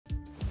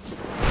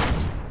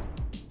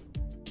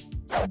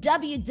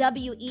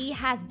WWE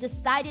has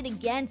decided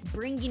against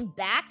bringing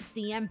back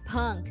CM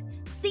Punk.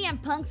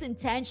 CM Punk's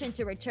intention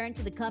to return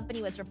to the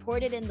company was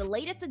reported in the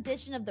latest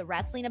edition of the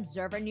Wrestling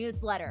Observer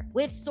newsletter,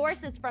 with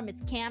sources from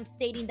his camp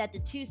stating that the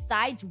two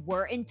sides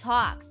were in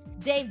talks.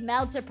 Dave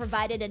Meltzer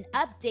provided an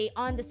update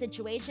on the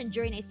situation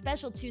during a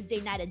special Tuesday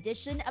night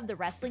edition of the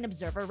Wrestling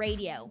Observer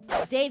Radio.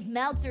 Dave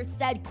Meltzer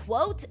said,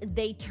 quote,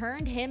 "They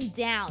turned him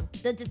down.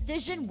 The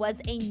decision was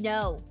a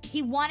no.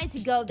 He wanted to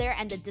go there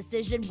and the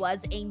decision was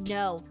a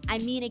no. I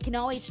mean, it can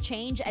always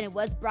change, and it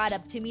was brought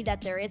up to me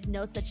that there is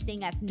no such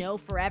thing as no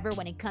forever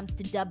when it comes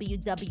to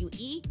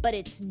WWE, but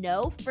it's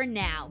no for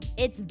now.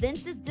 It's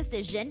Vince's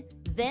decision.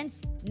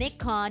 Vince, Nick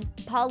Khan,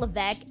 Paul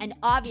Levesque, and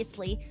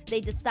obviously,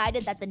 they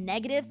decided that the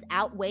negatives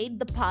outweighed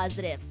the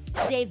positives."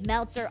 Dave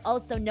Meltzer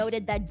also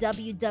noted that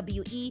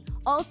WWE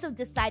also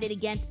decided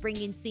against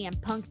bringing CM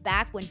Punk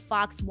back when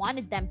Fox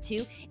wanted them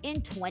to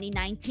in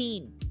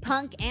 2019.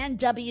 Punk and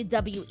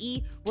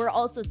WWE were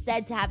also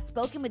said to have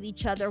spoken with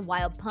each other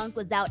while Punk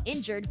was out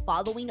injured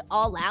following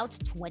All Out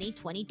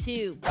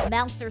 2022.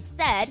 Meltzer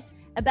said,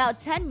 "About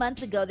 10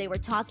 months ago, they were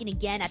talking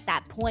again at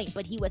that point,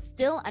 but he was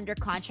still under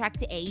contract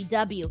to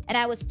AEW, and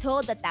I was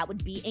told that that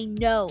would be a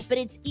no. But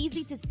it's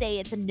easy to say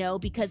it's a no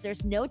because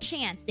there's no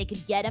chance they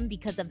could get him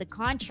because of the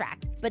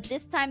contract. But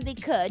this time they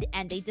could,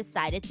 and they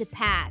decided to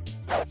pass."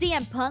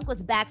 CM Punk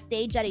was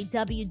backstage at a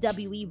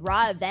WWE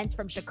Raw event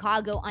from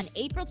Chicago on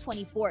April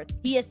 24th.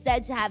 He is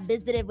said to have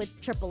visited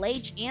with Triple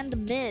H and The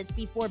Miz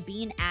before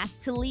being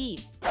asked to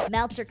leave.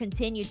 Meltzer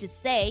continued to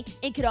say,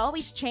 "It could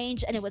always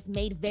change, and it was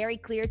made very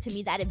clear to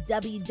me that if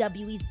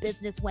WWE's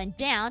business went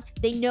down,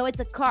 they know it's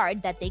a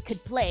card that they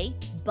could play,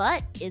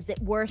 but is it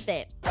worth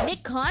it?"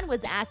 Nick Khan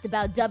was asked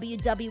about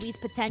WWE's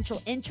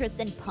potential interest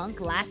in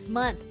Punk last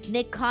month.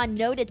 Nick Khan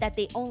noted that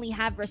they only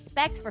have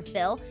respect for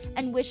Phil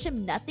and wish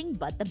him nothing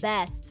but the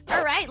best.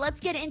 Alright, let's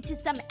get into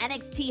some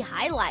NXT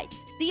highlights.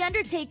 The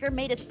Undertaker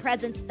made his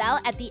presence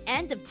felt at the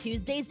end of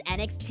Tuesday's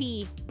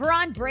NXT.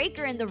 Braun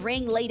Breaker in the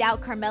ring laid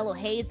out Carmelo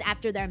Hayes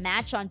after their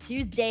match on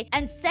Tuesday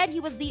and said he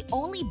was the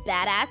only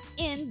badass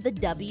in the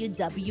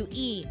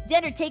WWE. The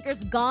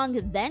Undertaker's gong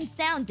then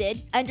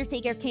sounded.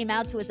 Undertaker came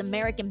out to his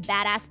American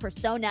badass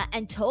persona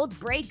and told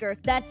Breaker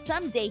that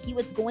someday he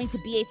was going to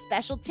be a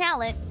special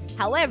talent.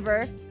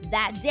 However,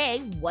 that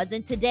day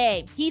wasn't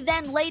today. He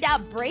then laid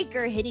out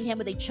Breaker, hitting him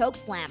with a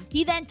chokeslam.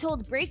 He then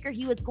told Breaker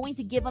he was going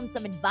to give him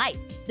some advice.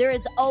 There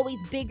is always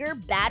bigger,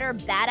 badder,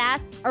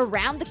 badass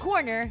around the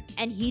corner,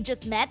 and he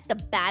just met the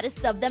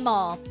baddest of them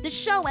all. The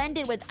show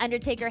ended with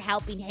Undertaker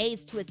helping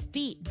Hayes to his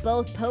feet,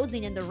 both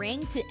posing in the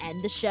ring to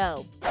end the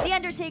show. The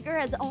Undertaker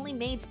has only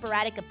made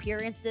sporadic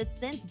appearances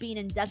since being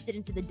inducted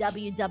into the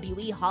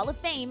WWE Hall of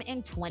Fame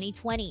in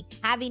 2020,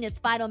 having his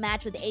final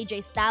match with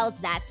AJ Styles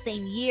that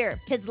same year.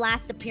 His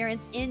last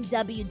appearance in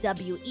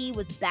WWE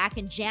was back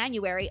in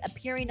January,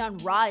 appearing on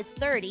Raw is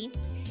 30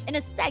 in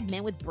a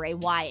segment with Bray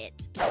Wyatt.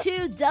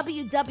 Two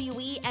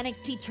WWE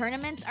NXT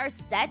tournaments are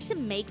set to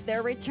make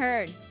their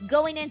return.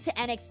 Going into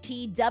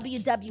NXT,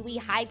 WWE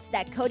hyped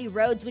that Cody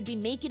Rhodes would be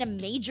making a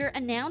major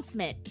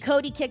announcement.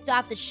 Cody kicked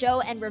off the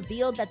show and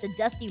revealed that the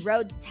Dusty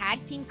Rhodes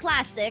Tag Team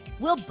Classic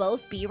will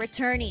both be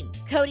returning.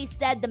 Cody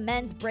said the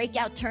men's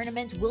breakout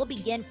tournament will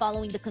begin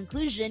following the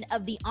conclusion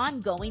of the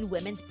ongoing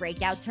women's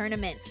breakout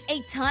tournament.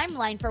 A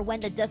timeline for when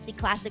the Dusty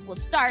Classic will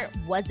start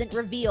wasn't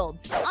revealed.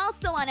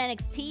 Also on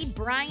NXT,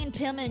 Brian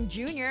Pillman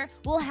Jr.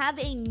 will have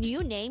a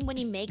new name when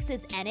he makes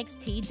his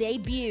NXT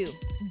debut.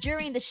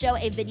 During the show,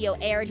 a video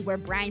aired where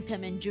Brian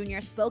Pillman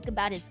Jr. spoke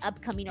about his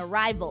upcoming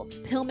arrival.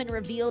 Pillman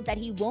revealed that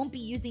he won't be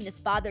using his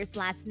father's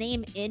last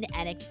name in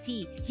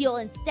NXT. He'll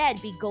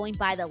instead be going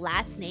by the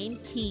last name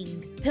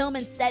King.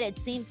 Pillman said it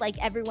seems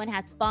like everyone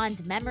has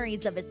fond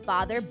memories of his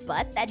father,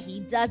 but that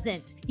he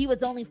doesn't. He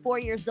was only 4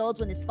 years old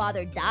when his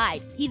father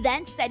died. He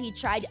then said he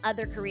tried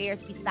other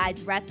careers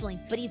besides wrestling,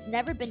 but he's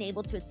never been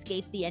able to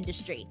escape the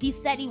industry. He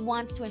said he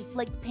wants to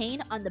inflict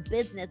pain on the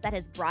business that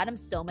has brought him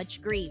so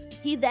much grief.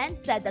 He then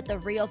said that the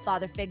real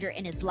father figure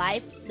in his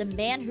life, the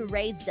man who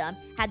raised him,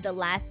 had the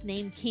last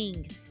name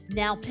King.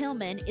 Now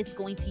Pillman is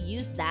going to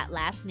use that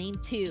last name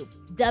too.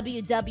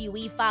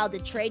 WWE filed a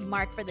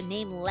trademark for the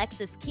name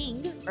Lexus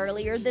King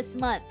earlier this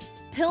month.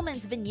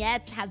 Pillman's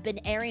vignettes have been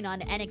airing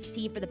on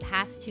NXT for the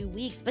past 2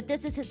 weeks, but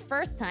this is his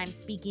first time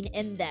speaking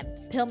in them.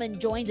 Pillman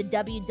joined the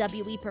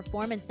WWE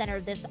Performance Center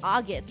this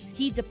August.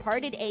 He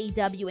departed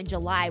AEW in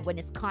July when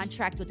his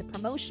contract with the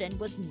promotion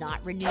was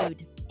not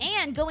renewed.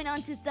 And going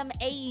on to some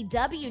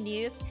AEW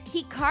news,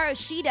 Hikaru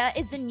Shida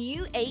is the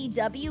new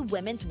AEW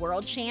Women's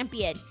World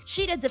Champion.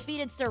 Shida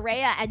defeated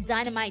Saraya at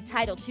Dynamite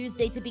Title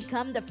Tuesday to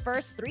become the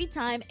first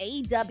three-time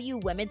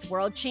AEW Women's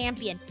World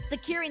Champion,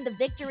 securing the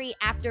victory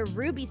after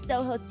Ruby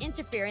Soho's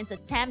interference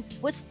attempt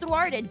was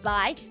thwarted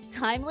by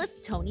Timeless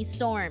Toni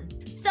Storm.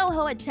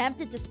 Soho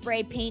attempted to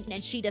spray paint in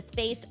Shida's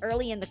face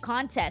early in the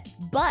contest,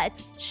 but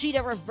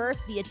Shida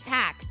reversed the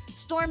attack.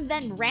 Storm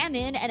then ran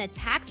in and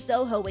attacked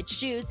Soho with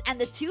shoes, and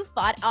the two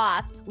fought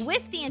off.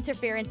 With the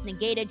interference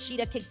negated,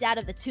 Shida kicked out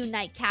of the two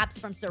nightcaps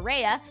from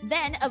Saraya,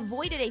 then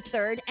avoided a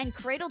third and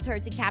cradled her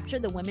to capture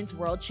the Women's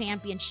World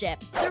Championship.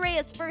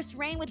 Saraya's first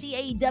reign with the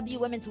AEW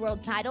Women's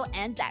World title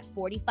ends at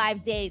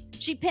 45 days.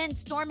 She pinned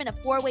Storm in a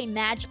four-way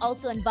match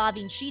also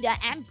involving Shida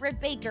and Britt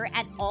Baker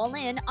at All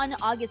In on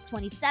August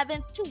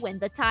 27th to win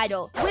the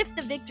title. With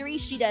the victory,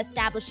 Shida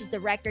establishes the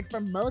record for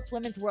most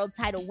Women's World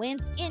title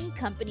wins in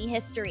company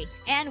history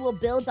and will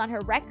build on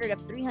her record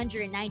of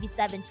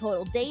 397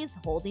 total days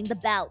holding the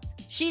belt.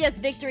 Shida's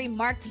victory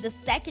marked the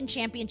second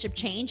championship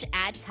change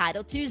at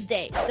Title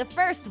Tuesday. The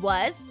first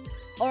was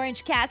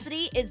Orange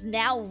Cassidy is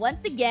now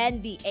once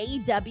again the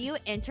AEW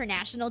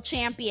International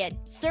Champion.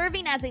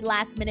 Serving as a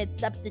last-minute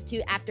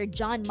substitute after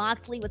Jon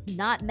Moxley was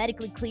not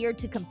medically cleared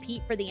to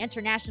compete for the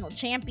International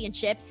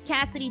Championship,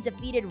 Cassidy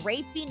defeated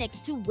Rey Fenix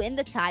to win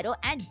the title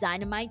at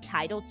Dynamite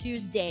Title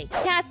Tuesday.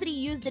 Cassidy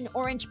used an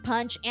orange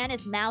punch and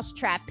his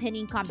mousetrap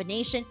pinning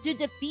combination to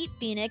defeat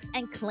Fenix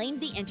and claim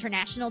the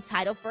International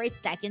title for a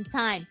second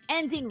time,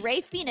 ending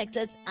Rey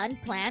Fenix's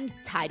unplanned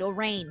title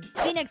reign.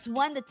 Fenix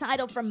won the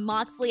title from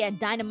Moxley at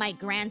Dynamite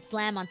Grand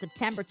Slam on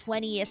September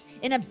 20th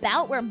in a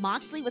bout where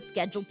Moxley was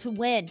scheduled to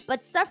win,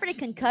 but suffered a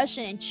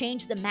concussion and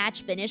changed the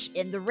match finish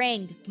in the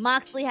ring.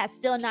 Moxley has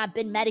still not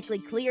been medically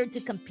cleared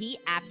to compete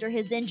after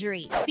his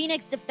injury.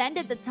 Fenix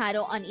defended the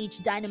title on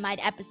each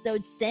Dynamite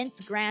episode since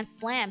Grand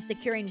Slam,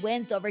 securing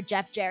wins over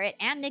Jeff Jarrett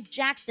and Nick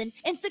Jackson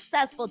in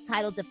successful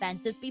title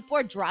defenses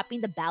before dropping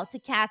the bout to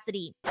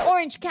Cassidy.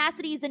 Orange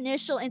Cassidy's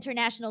initial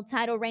international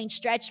title reign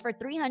stretched for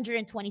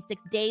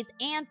 326 days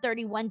and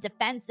 31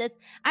 defenses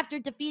after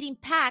defeating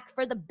Pac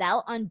for the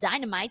belt on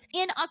Dynamite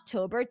in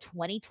October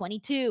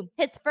 2022.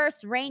 His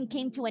first reign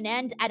came to an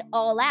end at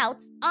All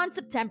Out on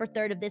September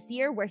 3rd of this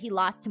year, where he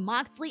lost to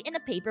Moxley in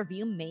a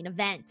pay-per-view main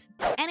event.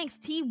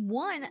 NXT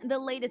won the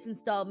latest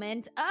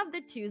installment of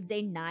the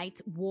Tuesday Night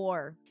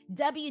War.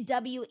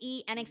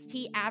 WWE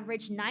NXT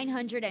averaged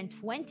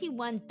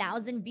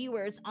 921,000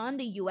 viewers on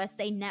the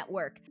USA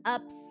Network,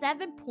 up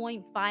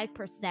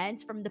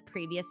 7.5% from the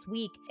previous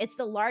week. It's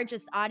the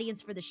largest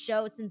audience for the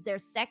show since their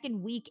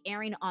second week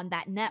airing on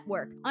that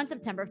network. On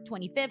September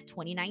 25th,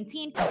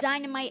 2019,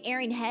 Dynamite,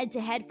 airing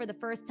head-to-head for the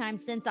first time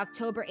since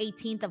October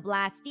 18th of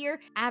last year,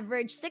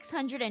 averaged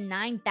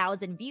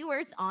 609,000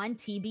 viewers on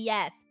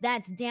TBS.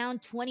 That's down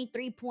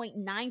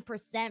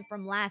 23.9%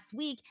 from last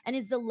week and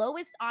is the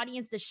lowest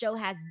audience the show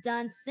has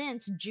done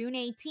since June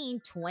 18,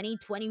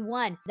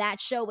 2021.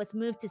 That show was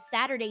moved to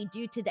Saturday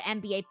due to the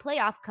NBA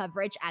playoff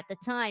coverage at the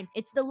time.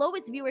 It's the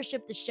lowest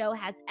viewership the show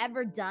has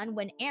ever done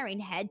when airing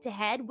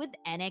head-to-head with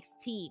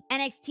NXT.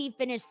 NXT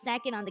finished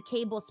second on the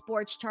cable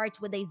sports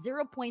charts with a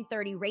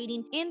 0.30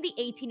 rating in the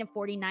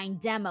 18-49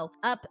 demo,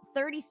 up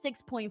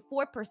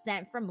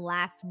 36.4% from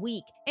last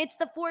week. It's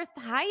the fourth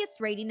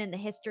highest rating in the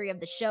history of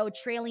the show,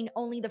 trailing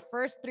only the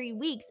first 3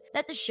 weeks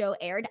that the show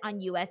aired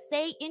on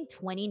USA in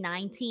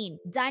 2019.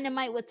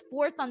 Dynamite was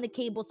fourth on the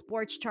cable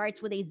sports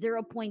charts with a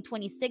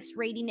 0.26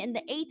 rating in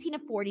the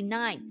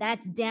 18-49.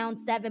 That's down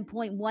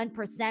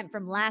 7.1%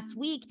 from last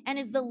week and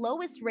is the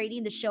lowest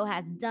rating the show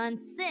has done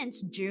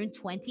since June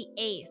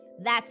 28th.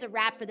 That's a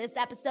wrap for this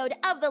episode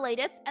of The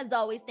Latest. As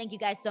always, thank you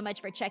guys so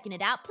much for checking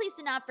it out. Please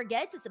do not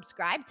forget to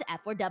subscribe to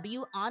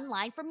F4W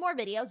Online for more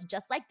videos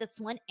just like this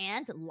one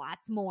and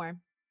lots more.